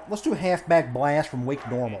 Let's do a halfback blast from weak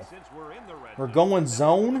normal. We're going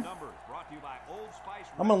zone.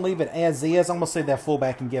 I'm going to leave it as is. I'm going to see that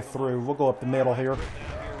fullback can get through. We'll go up the middle here.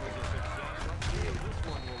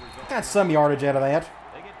 Got some yardage out of that.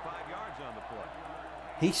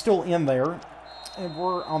 He's still in there. And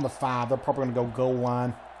we're on the 5. They're probably going to go goal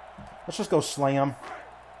line. Let's just go slam.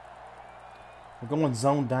 We're going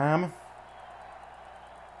zone dime.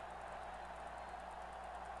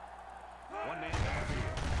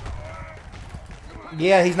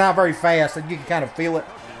 Yeah, he's not very fast. You can kind of feel it.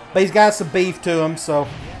 But he's got some beef to him, so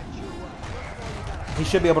he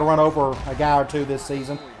should be able to run over a guy or two this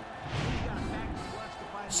season.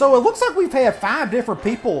 So it looks like we've had 5 different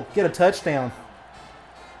people get a touchdown.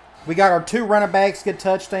 We got our 2 running backs get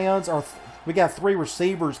touchdowns. We got 3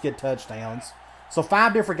 receivers get touchdowns. So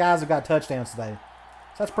 5 different guys have got touchdowns today.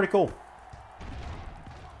 So that's pretty cool.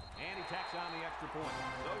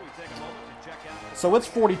 So it's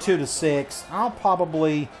 42-6. I'm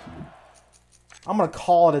going to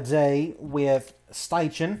call it a day with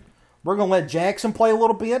Steichen. We're going to let Jackson play a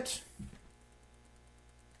little bit.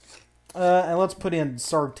 And let's put in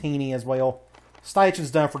Sartini as well.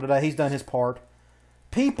 Steichen's done for today. He's done his part.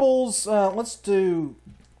 Peoples, let's do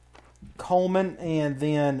Coleman and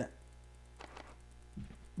then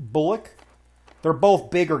Bullock. They're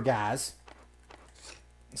both bigger guys.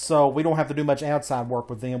 So we don't have to do much outside work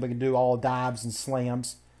with them. We can do all dives and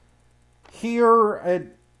slams. Here,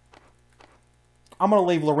 I'm going to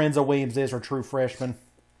leave Lorenzo Williams as our true freshman.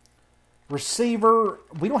 Receiver,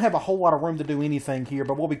 we don't have a whole lot of room to do anything here,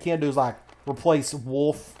 but what we can do is like replace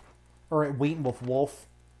Wolf, or Wheaton with Wolf,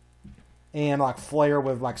 and like Flair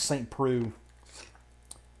with like St. Preux.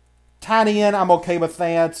 Tight end, I'm okay with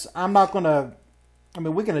that. I'm not going to,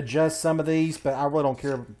 we can adjust some of these, but I really don't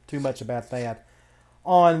care too much about that.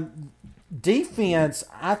 On defense,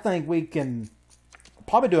 I think we can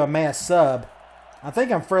probably do a mass sub. I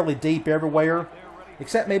think I'm fairly deep everywhere,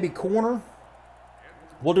 except maybe corner.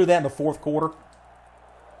 We'll do that in the 4th quarter.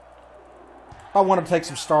 I want to take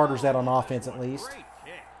some starters out on offense at least.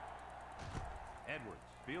 Edwards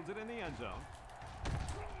fields it in the end zone.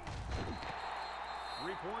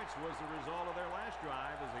 3 points was the result of their last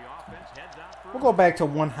drive as the offense heads out. We'll go back to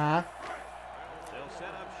 1 high.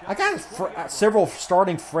 I got several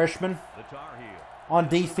starting freshmen on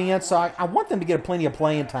defense, so I want them to get plenty of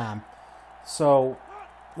playing time. So,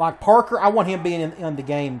 like Parker, I want him being in the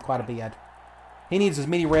game quite a bit. He needs as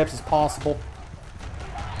many reps as possible.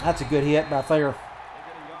 That's a good hit right there.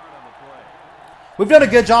 We've done a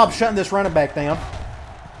good job shutting this running back down.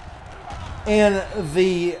 And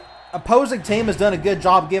the opposing team has done a good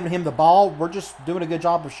job giving him the ball. We're just doing a good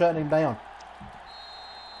job of shutting him down.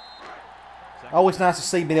 Always nice to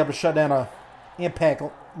see being able to shut down a impact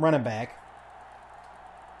running back.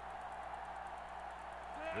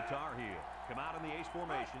 The Tar Heel come out in the ace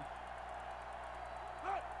formation.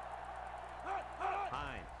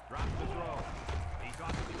 Hines drops the throw. He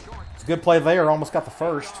tosses it short. It's a good play there. Almost got the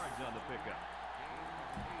first.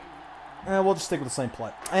 We'll just stick with the same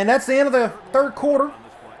play. And that's the end of the 3rd quarter.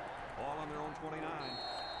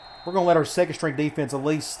 We're going to let our 2nd-string defense at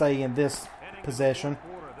least stay in this possession.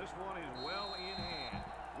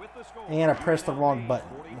 And I pressed the wrong button.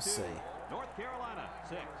 Let's see. North Carolina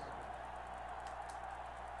 6.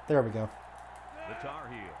 There we go. The Tar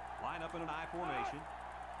Heel line up in an I formation.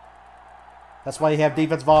 That's why you have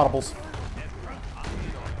defensive audibles.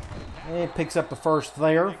 And picks up the first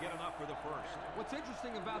there. What's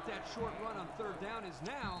interesting about that short run on 3rd down is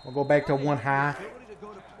now we'll go back to 1 high. ability to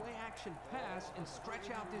go to play action pass and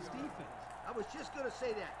stretch out this defense. I was just going to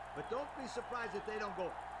say that, but don't be surprised if they don't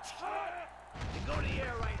go. They go to the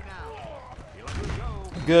air right now.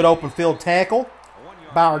 Good open field tackle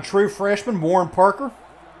by our true freshman, Warren Parker.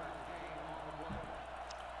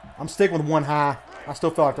 I'm sticking with 1 high. I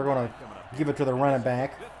still feel like they're going to give it to the running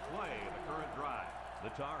back. The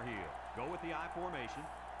Tar Heel go with the I formation.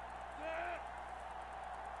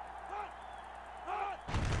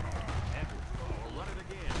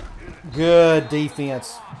 Good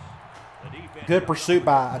defense. Good pursuit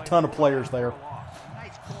by a ton of players there.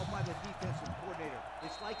 Nice call by the defensive coordinator.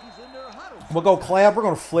 It's like he's in their huddle. We'll go Clav. We're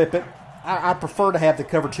going to flip it. I prefer to have the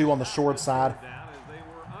cover 2 on the short side.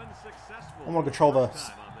 I'm going to control the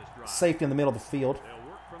safety in the middle of the field.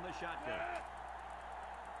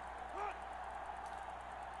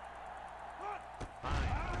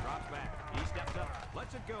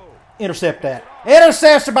 Intercept that.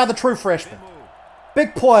 Intercepted by the true freshman.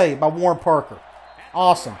 Big play by Warren Parker.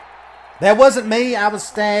 Awesome. That wasn't me. I was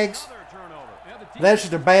Staggs. That's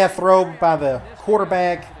just a bad throw by the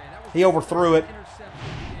quarterback. He overthrew it.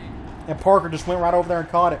 And Parker just went right over there and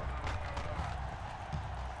caught it.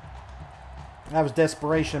 That was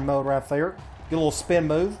desperation mode right there. Get a little spin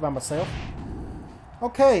move by myself.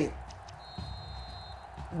 Okay.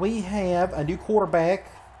 We have a new quarterback.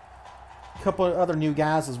 A couple of other new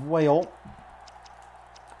guys as well.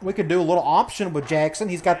 We could do a little option with Jackson.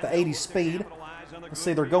 He's got the 80 speed. Let's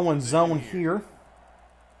see, they're going zone here.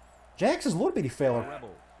 Jackson's a little bitty fella.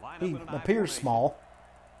 He appears small.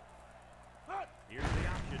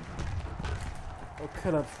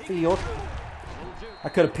 Could have field. I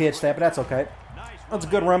could have pitched that, but that's okay. That's a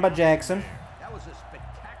good run by Jackson. That was a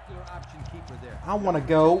spectacular option keeper there. I want to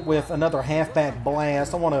go with another halfback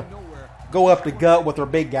blast. I want to go up the gut with our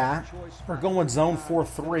big guy. We're going zone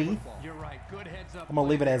 4-3. I'm going to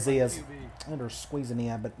leave it as is. They're squeezing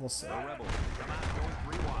in, but we'll see.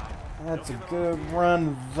 That's a good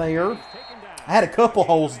run there. I had a couple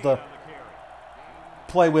holes to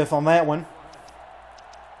play with on that one.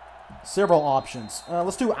 Several options.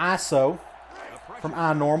 Let's do ISO from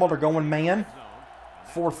iNormal. They're going man.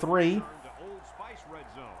 4-3.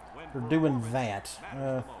 They're doing that.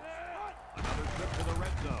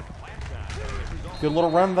 Good little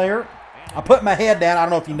run there. I put my head down. I don't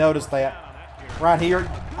know if you noticed that. Right here.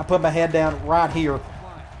 I put my head down right here.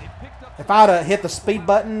 If I would have hit the speed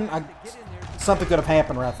button, something could have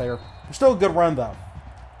happened right there. Still a good run, though.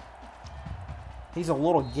 He's a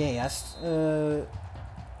little gassed. I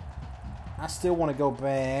still want to go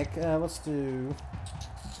back. Let's do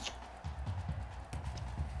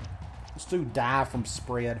dive from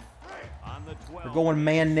spread. We're going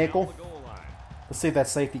man nickel. Let's see if that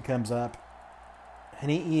safety comes up. And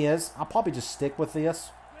he is. I'll probably just stick with this.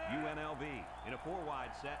 UNLV in a 4-wide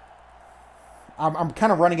set. I'm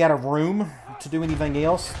kind of running out of room to do anything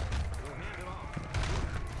else.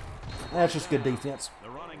 That's just good defense. The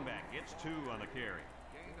running back gets 2 on the carry.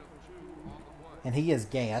 And he is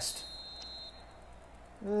gassed.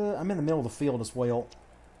 I'm in the middle of the field as well.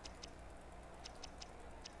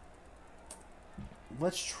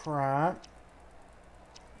 Let's try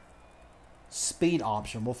speed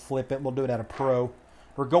option. We'll flip it. We'll do it at a pro.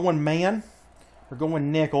 We're going man. We're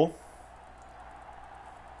going nickel.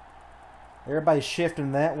 Everybody's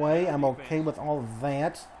shifting that way. I'm okay with all of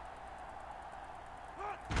that.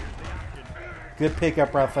 Good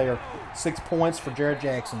pickup right there. 6 points for Jared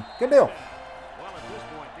Jackson. Good deal.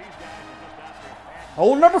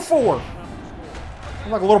 Old number 4. Looks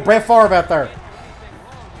like a little Brett Favre out there.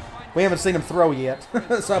 We haven't seen him throw yet,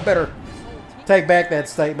 so I better take back that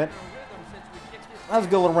statement. That was a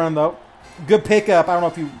good little run, though. Good pickup. I don't know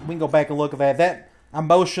if we can go back and look at that. I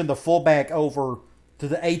motioned the fullback over to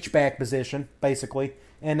the H-back position, basically,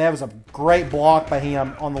 and that was a great block by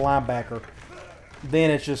him on the linebacker. Then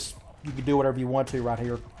it's just, you can do whatever you want to right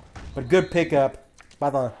here. But good pickup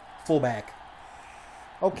by the fullback.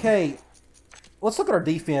 Okay, let's look at our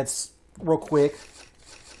defense real quick.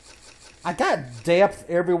 I got depth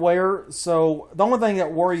everywhere, so the only thing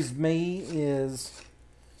that worries me is,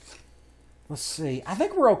 let's see, I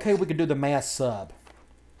think we're okay. We can do the mass sub.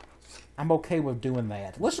 I'm okay with doing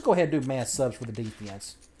that. Let's just go ahead and do mass subs for the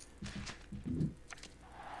defense.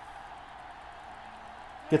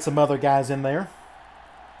 Get some other guys in there.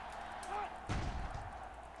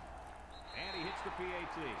 And he hits the PAT.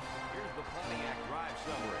 Here's the Pontiac drive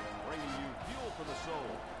summary, bringing you fuel for the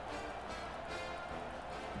soul.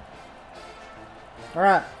 All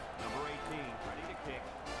right. Number 18, ready to kick.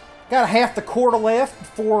 Got half the quarter left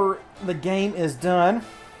before the game is done. Here's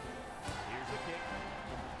the kick.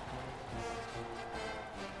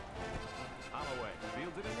 Holloway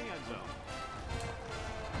fields it in the end zone.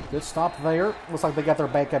 Good stop there. Looks like they got their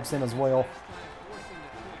backups in as well.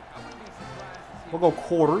 We'll go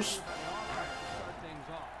quarters.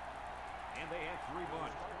 And they had 3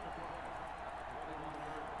 bunch.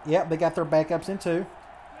 Yep, they got their backups in too.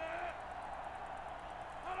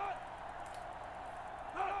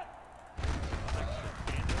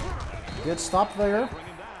 Good stop there. Bring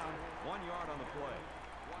him down. 1 yard on the play.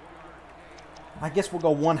 I guess we'll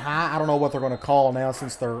go one high. I don't know what they're going to call now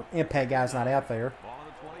since their impact guy's not out there. Ball on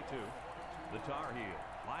the 22.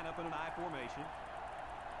 field. Line up in an I formation.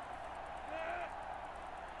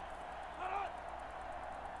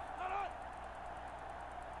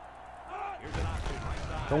 Here's an option right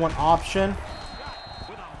side. Going option.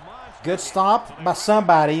 Good stop by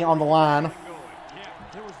somebody on the line. Yeah,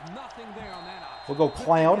 there was nothing there on that option. We'll go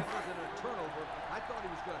Cloud. Wasn't a turnover. I thought he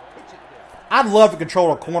was going to pitch it there. I'd love to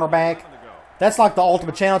control a cornerback. That's like the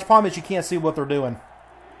ultimate challenge. Problem is you can't see what they're doing.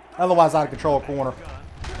 Otherwise, I'd control a corner.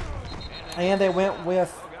 And they went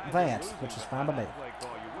with that, which is fine by me.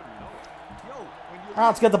 All right,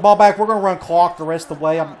 let's get the ball back. We're going to run clock the rest of the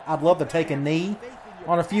way. I'd love to take a knee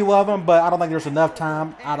on a few of them, but I don't think there's enough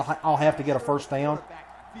time. I'll have to get a first down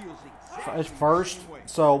first.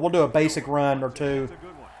 So we'll do a basic run or two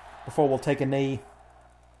before we'll take a knee.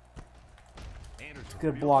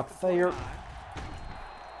 Good block there.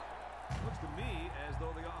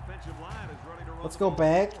 Let's go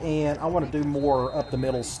back, and I want to do more up the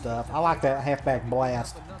middle stuff. I like that halfback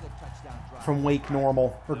blast from weak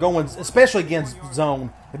normal. We're going, especially against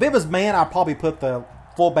zone. If it was man, I'd probably put the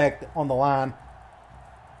fullback on the line.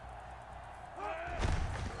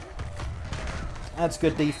 That's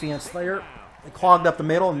good defense there. They clogged up the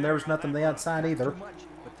middle, and there was nothing on the outside either.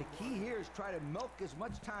 But the key here is try to milk as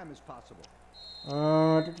much time as possible.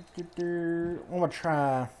 I'm going to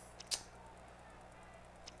try.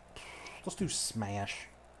 Let's do smash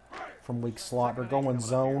from weak slot. They're going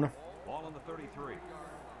zone. Ball on the 33.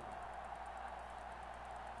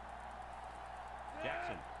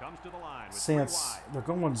 Jackson comes to the line with Since they're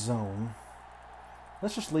going zone,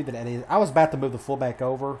 let's just leave it at it. I was about to move the fullback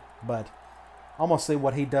over, but I'm going to see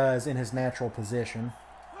what he does in his natural position.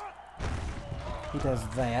 He does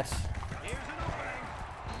that.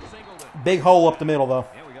 Big hole up the middle, though.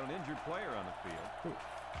 And we got an injured player on the field.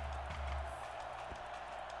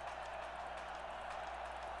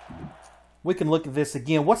 We can look at this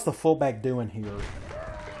again. What's the fullback doing here?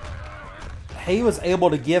 He was able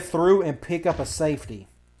to get through and pick up a safety.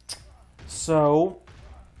 So,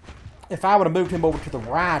 if I would have moved him over to the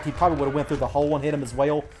right, he probably would have went through the hole and hit him as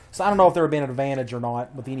well. So I don't know if there would have been an advantage or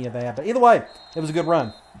not with any of that. But either way, it was a good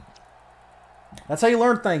run. That's how you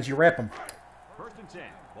learn things. You rep them. First and 10.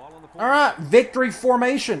 Ball on the 40. All right, victory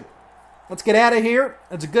formation. Let's get out of here.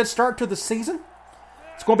 It's a good start to the season.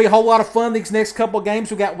 It's going to be a whole lot of fun these next couple of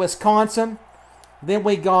games. We got Wisconsin. Then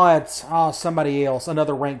we got somebody else,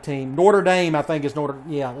 another ranked team. Notre Dame, I think, is Notre.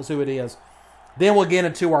 Yeah, that's who it is. Then we'll get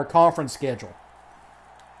into our conference schedule.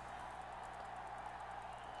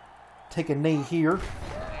 Take a knee here.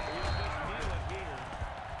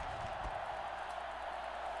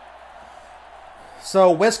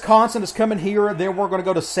 So Wisconsin is coming here. Then we're going to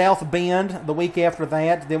go to South Bend the week after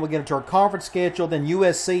that. Then we'll get into our conference schedule. Then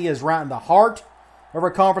USC is right in the heart of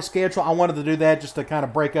our conference schedule. I wanted to do that just to kind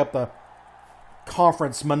of break up the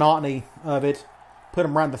conference monotony of it. Put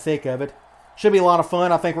them right in the thick of it. Should be a lot of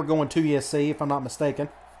fun. I think we're going to USC, if I'm not mistaken.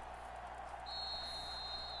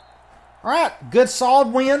 All right, good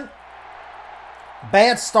solid win.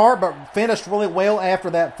 Bad start, but finished really well after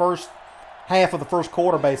that first half of the first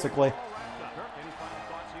quarter, basically.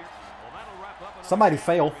 Somebody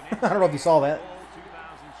fell. I don't know if you saw that.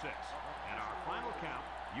 2006. And our final count,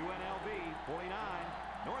 UNLV 49,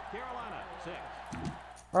 North Carolina 6.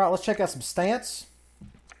 All right, let's check out some stats.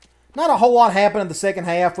 Not a whole lot happened in the second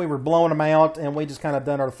half. We were blowing them out, and we just kind of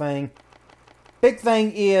done our thing. Big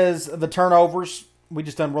thing is the turnovers. We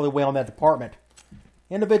just done really well in that department.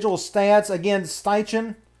 Individual stats, again,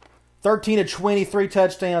 Steichen, 13 of 20, 3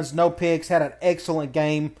 touchdowns, no picks, had an excellent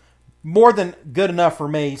game. More than good enough for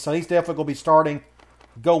me, so he's definitely going to be starting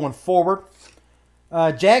going forward.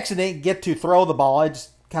 Jackson didn't get to throw the ball. It just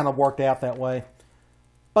kind of worked out that way.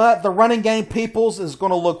 But the running game, Peoples, is going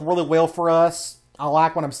to look really well for us. I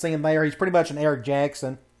like what I'm seeing there. He's pretty much an Eric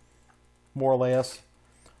Jackson, more or less.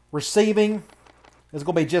 Receiving is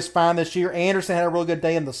going to be just fine this year. Anderson had a really good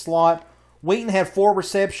day in the slot. Wheaton had 4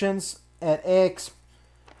 receptions at X.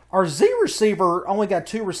 Our Z receiver only got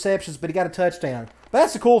 2 receptions, but he got a touchdown. But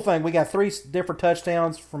that's the cool thing. We got 3 different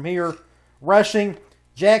touchdowns from here. Rushing,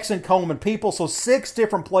 Jackson, Coleman, People. So 6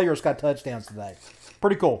 different players got touchdowns today.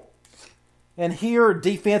 Pretty cool. And here,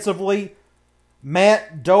 defensively,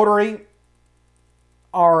 Matt Dotery,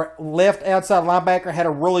 our left outside linebacker, had a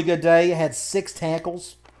really good day. Had 6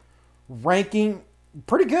 tackles. Ranking,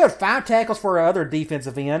 pretty good. 5 tackles for our other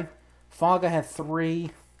defensive end. Faga had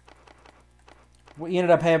 3. We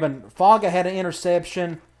ended up having, Faga had an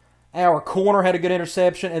interception. Our corner had a good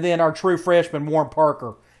interception. And then our true freshman, Warren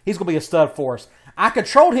Parker. He's going to be a stud for us. I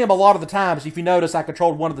controlled him a lot of the times. If you notice, I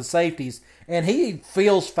controlled one of the safeties. And he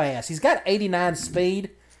feels fast. He's got 89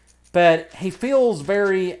 speed. But he feels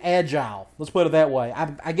very agile. Let's put it that way.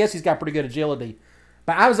 I guess he's got pretty good agility.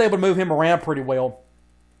 But I was able to move him around pretty well.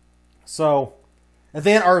 So, and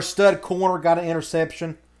then our stud corner got an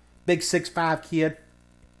interception. Big 6'5" kid.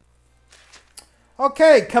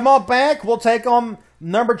 Okay, come on back. We'll take on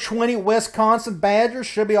number 20 Wisconsin Badgers.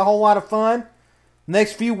 Should be a whole lot of fun.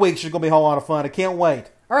 Next few weeks is going to be a whole lot of fun. I can't wait.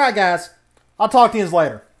 All right, guys. I'll talk to you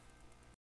later.